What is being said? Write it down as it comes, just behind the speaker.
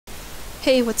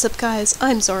Hey, what's up guys?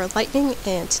 I'm Zora Lightning,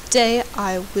 and today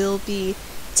I will be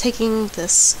taking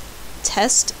this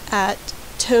test at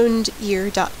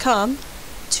tonedear.com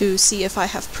to see if I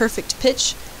have perfect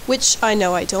pitch, which I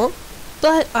know I don't,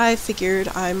 but I figured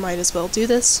I might as well do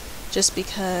this just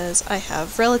because I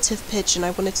have relative pitch and I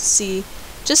wanted to see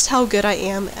just how good I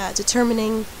am at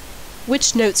determining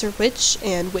which notes are which,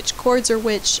 and which chords are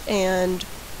which, and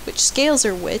which scales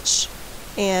are which,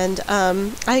 and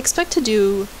I expect to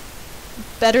do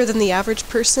better than the average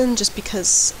person just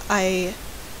because I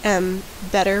am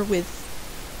better with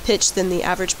pitch than the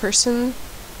average person,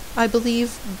 I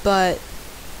believe, but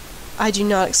I do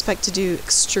not expect to do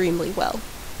extremely well.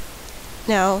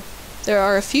 Now, there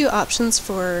are a few options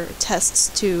for tests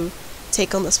to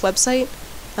take on this website,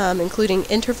 including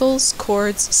intervals,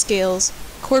 chords, scales,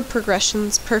 chord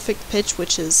progressions, perfect pitch,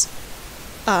 which is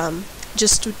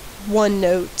just one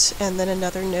note and then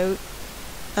another note,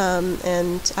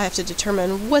 and I have to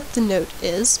determine what the note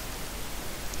is,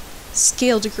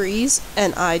 scale degrees,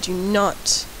 and I do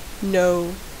not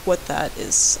know what that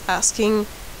is asking,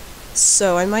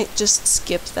 so I might just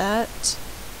skip that,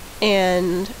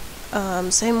 and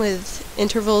same with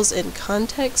intervals in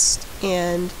context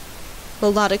and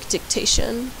melodic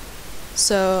dictation.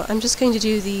 So I'm just going to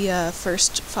do the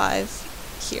first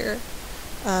 5 here,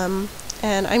 and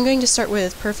I'm going to start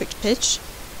with perfect pitch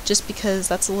just because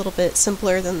that's a little bit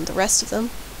simpler than the rest of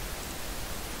them.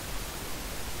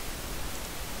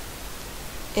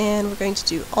 And we're going to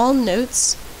do all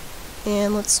notes,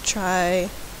 and let's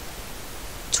try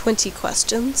 20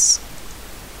 questions.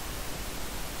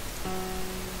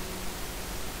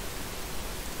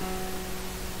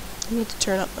 I need to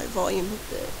turn up my volume a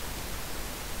bit.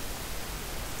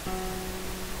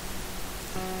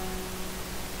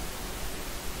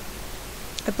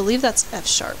 I believe that's F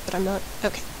sharp, but I'm not.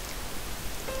 Okay.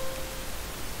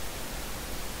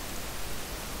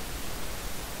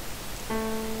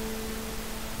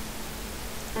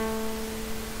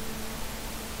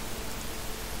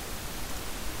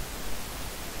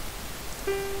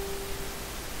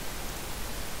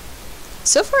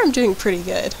 So far I'm doing pretty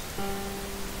good.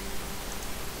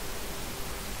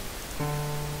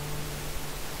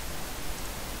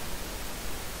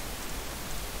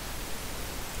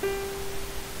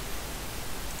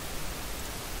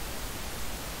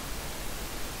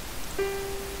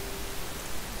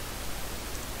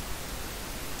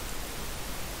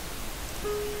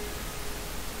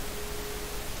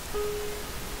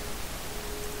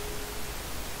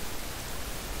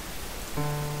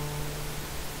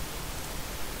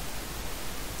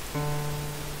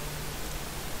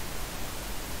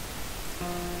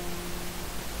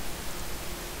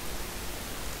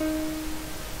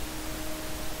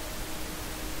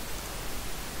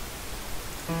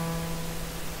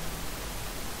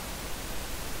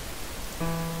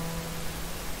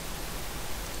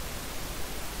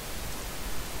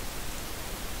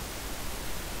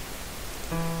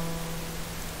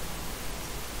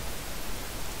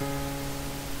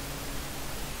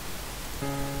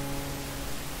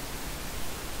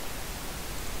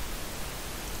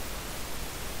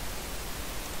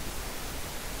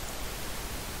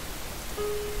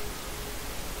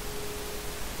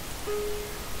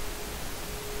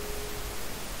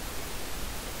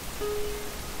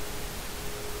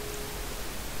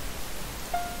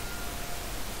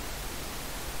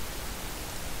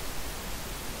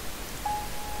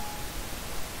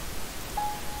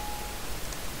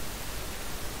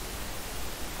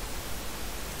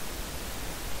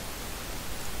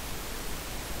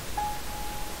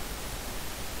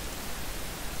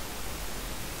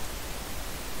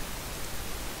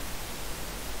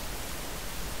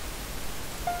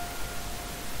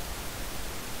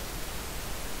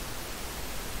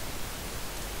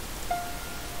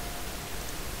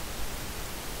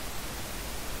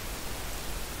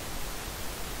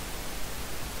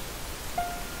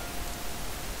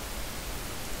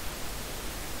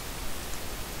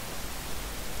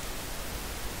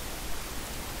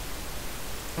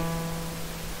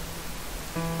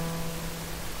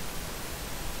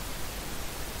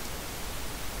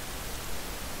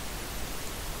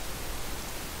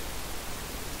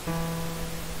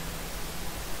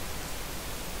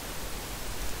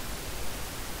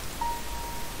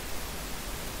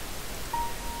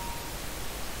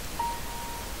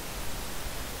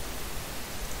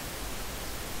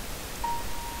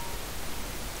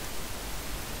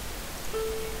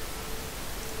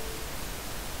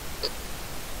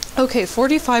 Okay,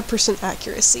 45%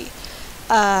 accuracy.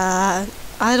 I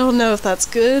don't know if that's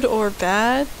good or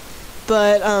bad,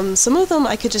 but some of them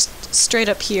I could just straight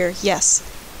up hear, yes,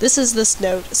 this is this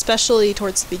note, especially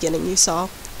towards the beginning you saw.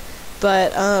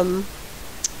 but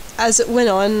as it went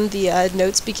on, the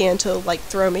notes began to like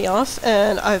throw me off,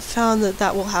 and I've found that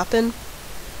that will happen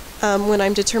when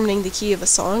I'm determining the key of a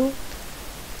song.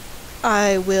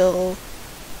 I will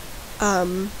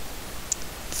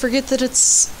forget that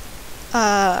it's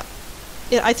I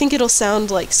think it'll sound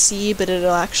like C, but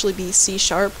it'll actually be C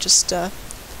sharp, just I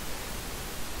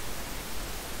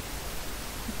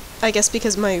guess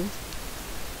because my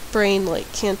brain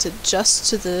like can't adjust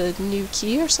to the new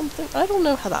key or something. I don't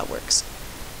know how that works.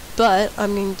 But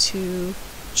I'm going to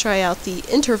try out the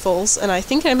intervals, and I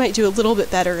think I might do a little bit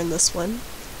better in this one.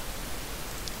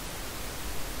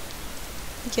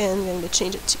 Again, I'm going to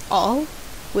change it to all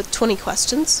with 20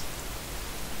 questions.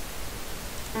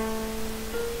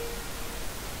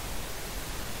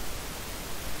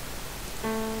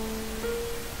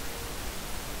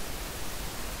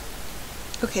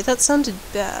 Okay, that sounded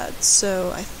bad,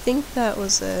 so I think that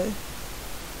was a...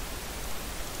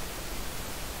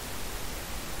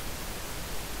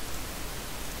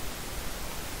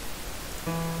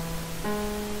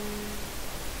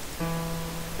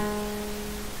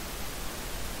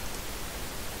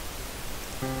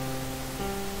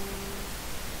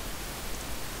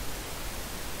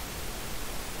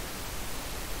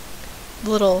 The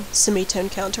little semitone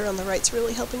counter on the right's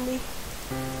really helping me.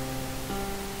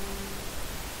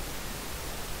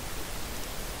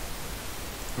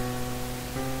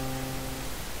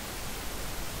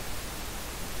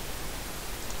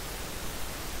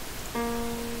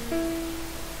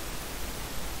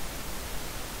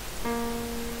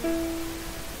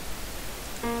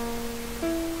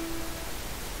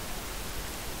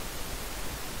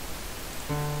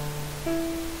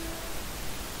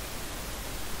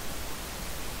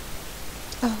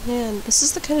 Oh man, this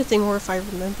is the kind of thing where if I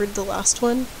remembered the last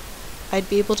one, I'd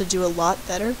be able to do a lot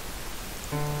better.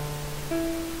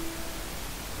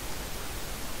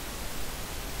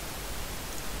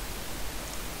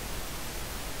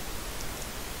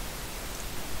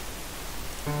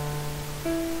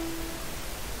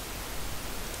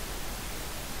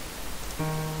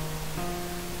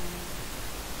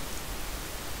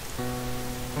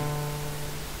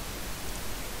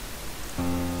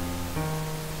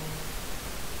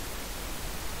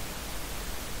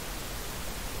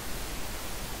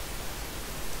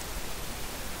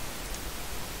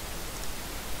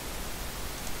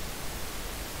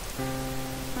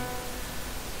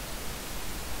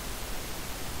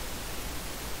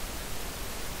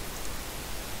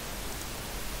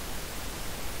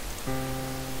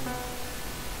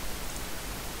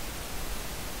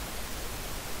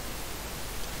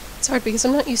 It's hard because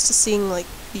I'm not used to seeing like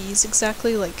these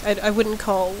exactly. Like I wouldn't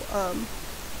call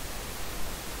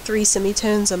 3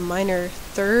 semitones a minor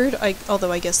third.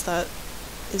 Although I guess that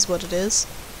is what it is.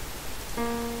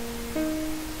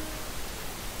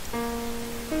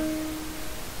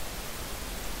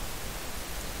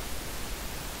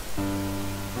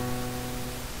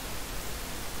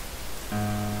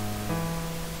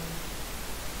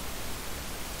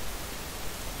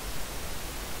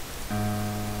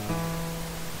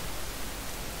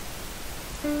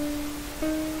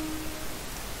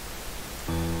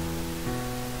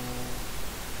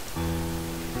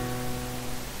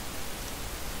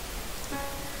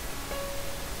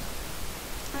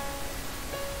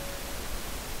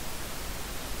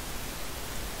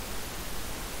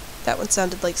 That one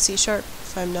sounded like C sharp,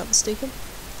 if I'm not mistaken.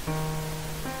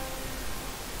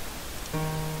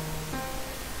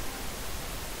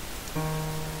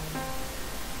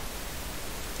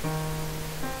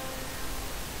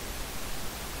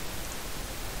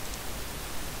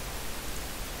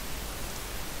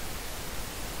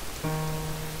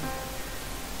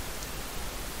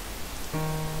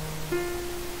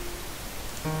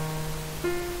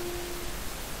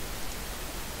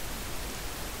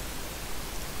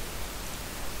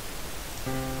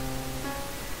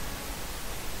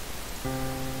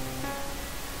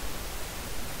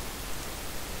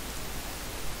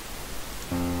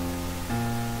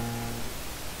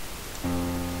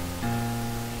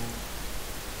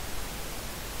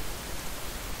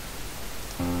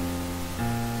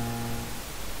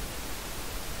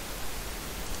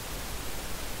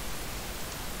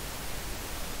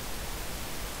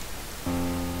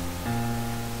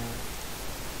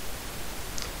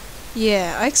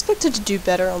 Yeah, I expected to do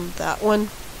better on that one,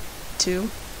 too.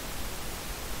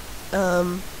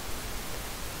 Yeah,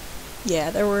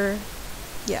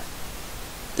 yeah.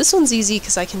 This one's easy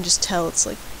because I can just tell it's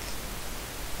like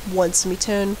one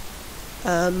semitone.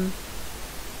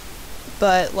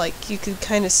 But, like, you could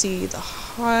kind of see the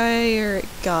higher it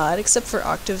got, except for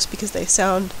octaves because they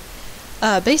sound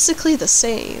basically the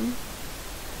same.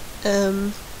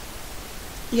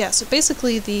 Yeah, so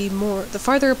basically the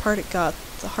farther apart it got,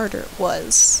 the harder it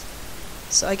was.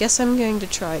 So I guess I'm going to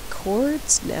try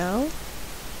chords now.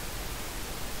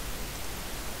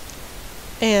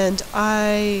 And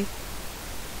I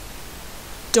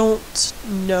don't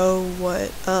know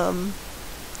what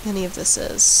any of this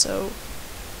is, so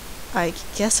I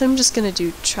guess I'm just gonna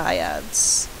do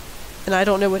triads. And I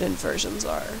don't know what inversions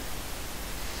are.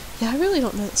 Yeah, I really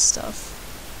don't know this stuff.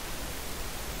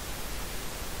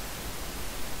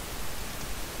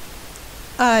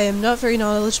 I am not very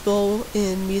knowledgeable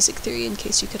in music theory, in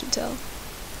case you couldn't tell.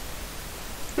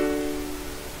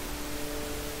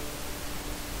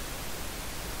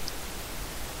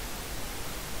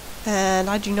 And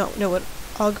I do not know what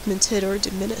augmented or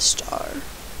diminished are,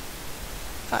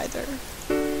 either.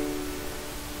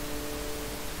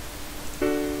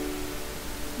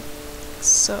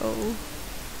 So...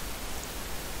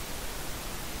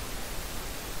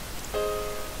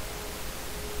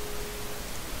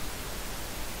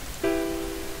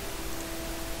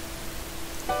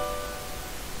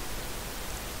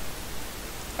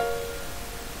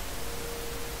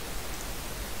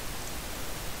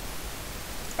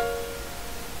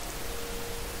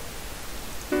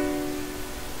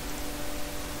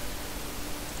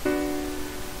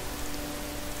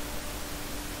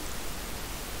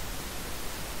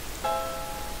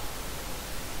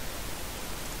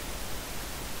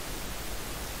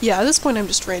 yeah, at this point I'm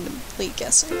just randomly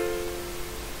guessing.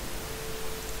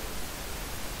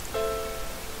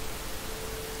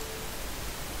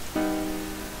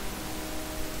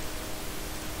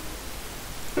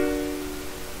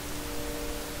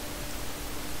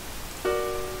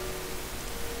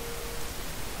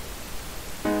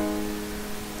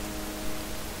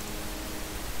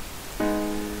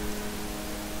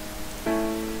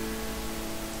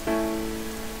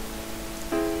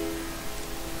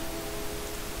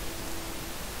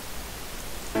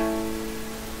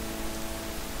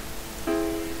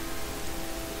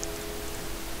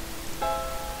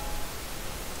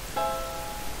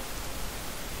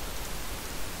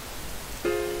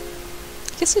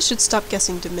 I guess I should stop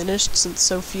guessing diminished since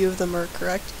so few of them are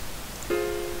correct.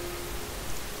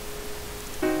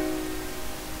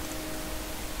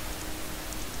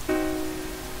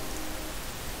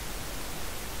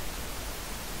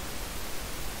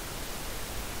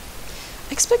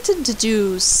 I expected to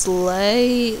do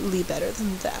slightly better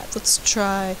than that. Let's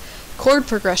try chord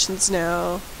progressions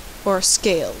now, or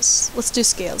scales. Let's do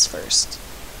scales first.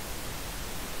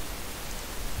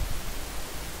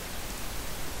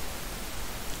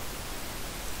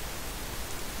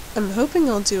 I'm hoping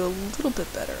I'll do a little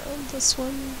bit better on this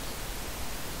one.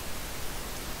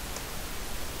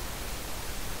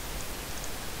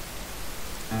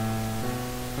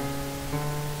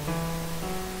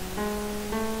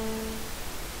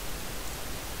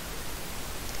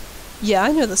 Yeah,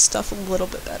 I know this stuff a little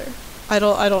bit better. I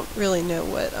don't really know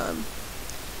what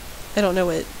I don't know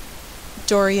what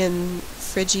Dorian,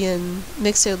 Phrygian,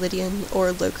 Mixolydian,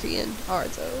 or Locrian are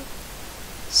though.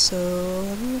 So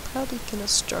I'm probably gonna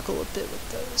struggle a bit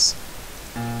with those.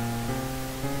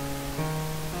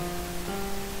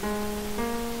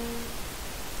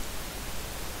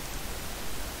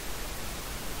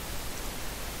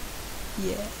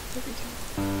 Yeah, there we go.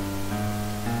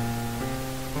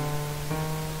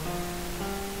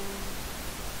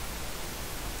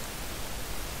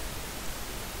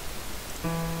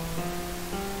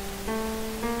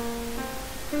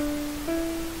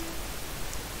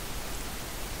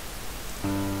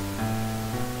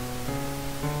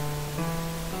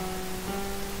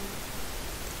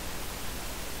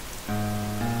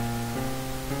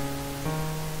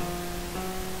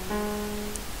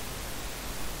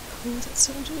 Ooh, that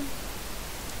sounded...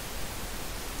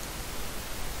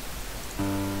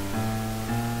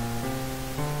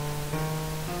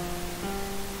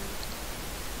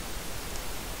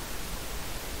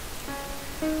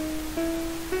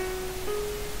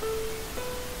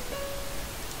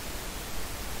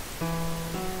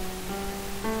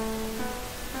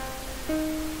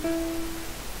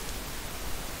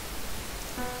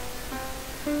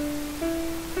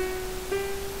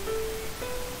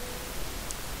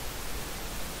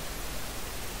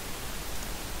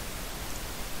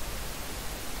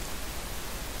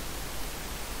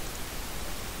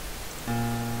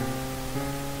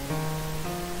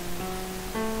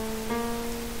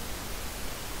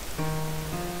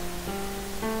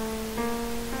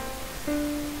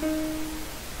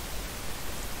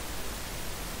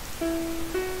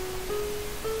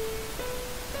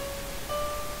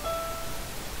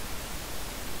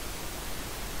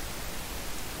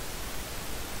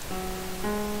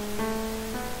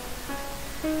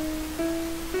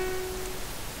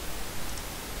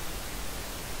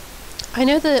 I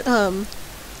know that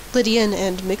Lydian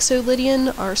and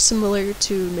Mixolydian are similar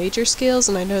to major scales,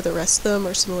 and I know the rest of them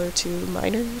are similar to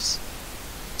minors.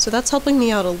 So that's helping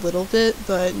me out a little bit,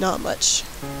 but not much.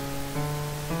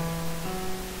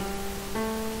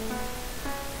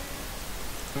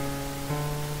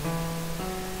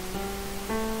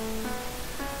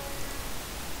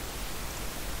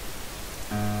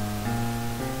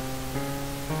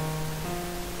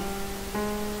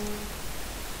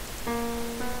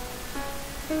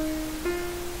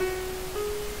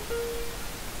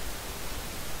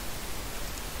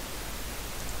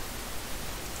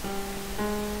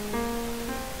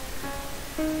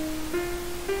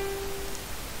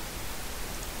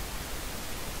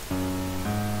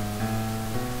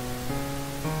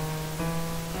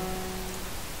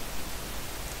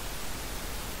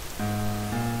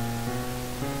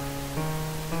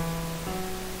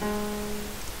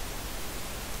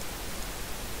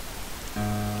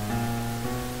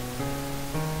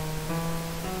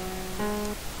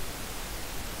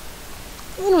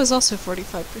 One was also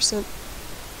 45%.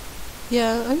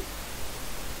 Yeah,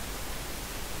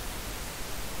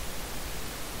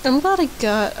 I'm glad I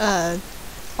got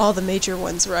all the major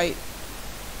ones right,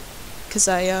 because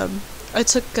I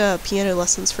took piano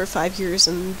lessons for 5 years,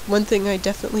 and one thing I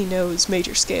definitely know is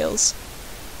major scales.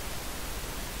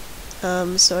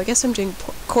 So I guess I'm doing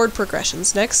chord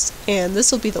progressions next, and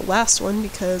this will be the last one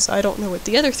because I don't know what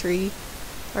the other three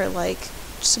are like.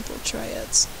 Simple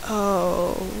triads.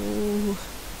 Oh,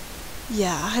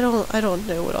 yeah. I don't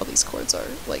know what all these chords are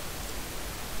like.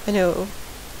 I know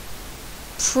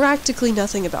practically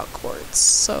nothing about chords,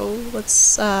 so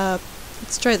let's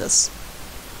try this.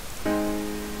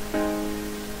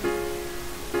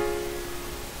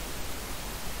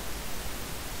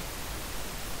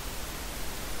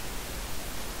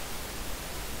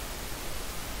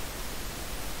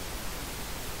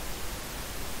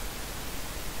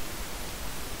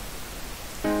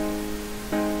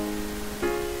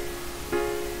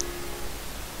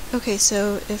 Okay,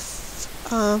 so if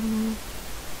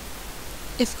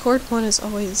chord 1 is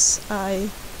always I,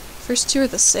 first two are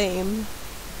the same,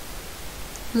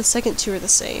 and the second two are the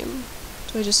same,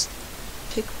 do I just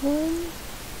pick one?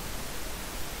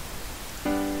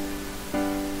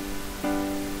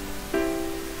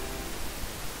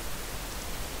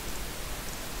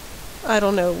 I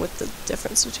don't know what the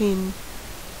difference between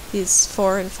these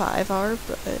 4 and 5 are,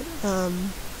 but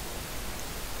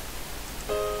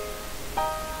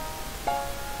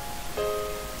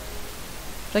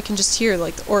I can just hear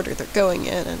like the order they're going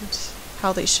in and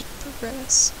how they should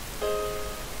progress.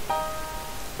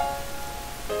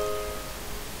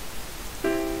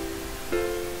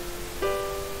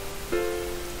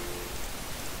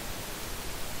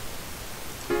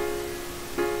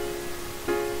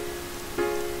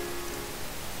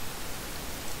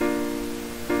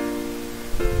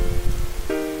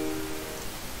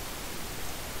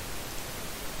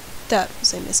 That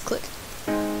was a misclick.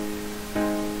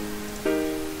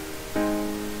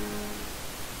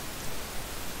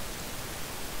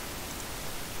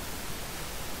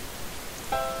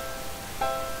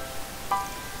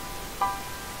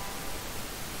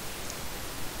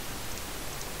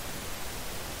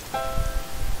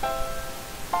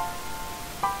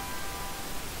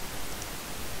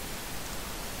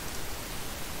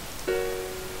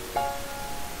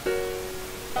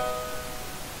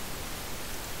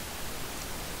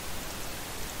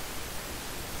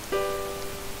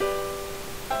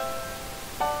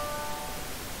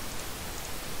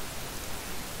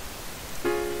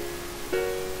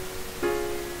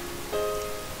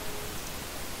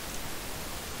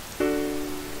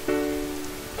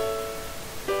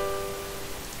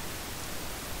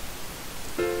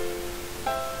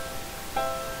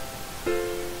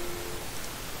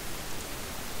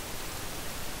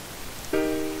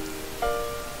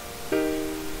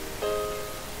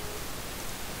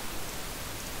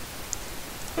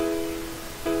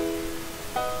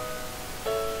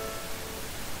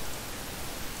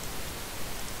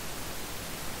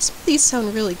 Some of these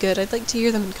sound really good. I'd like to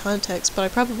hear them in context, but I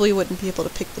probably wouldn't be able to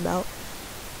pick them out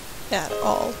at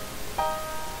all.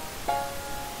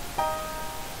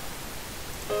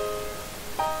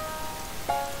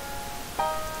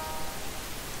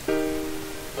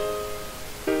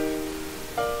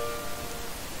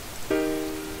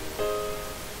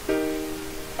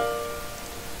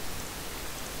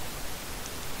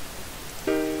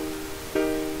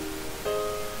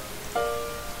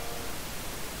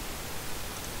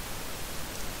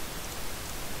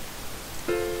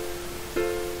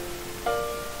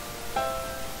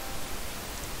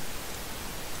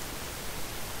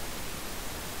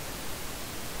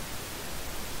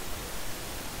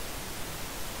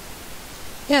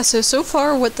 Yeah, so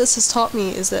far what this has taught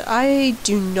me is that I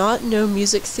do not know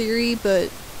music theory,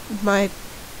 but my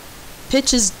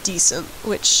pitch is decent,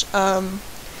 which,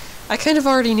 I kind of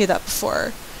already knew that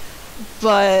before.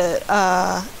 But,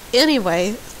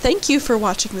 anyway, thank you for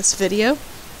watching this video.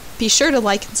 Be sure to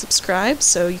like and subscribe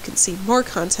so you can see more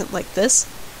content like this.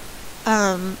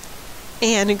 And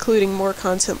including more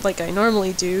content like I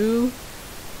normally do,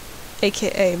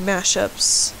 aka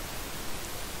mashups.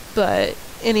 But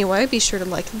anyway, be sure to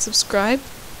like and subscribe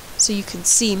so you can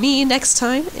see me next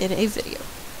time in a video.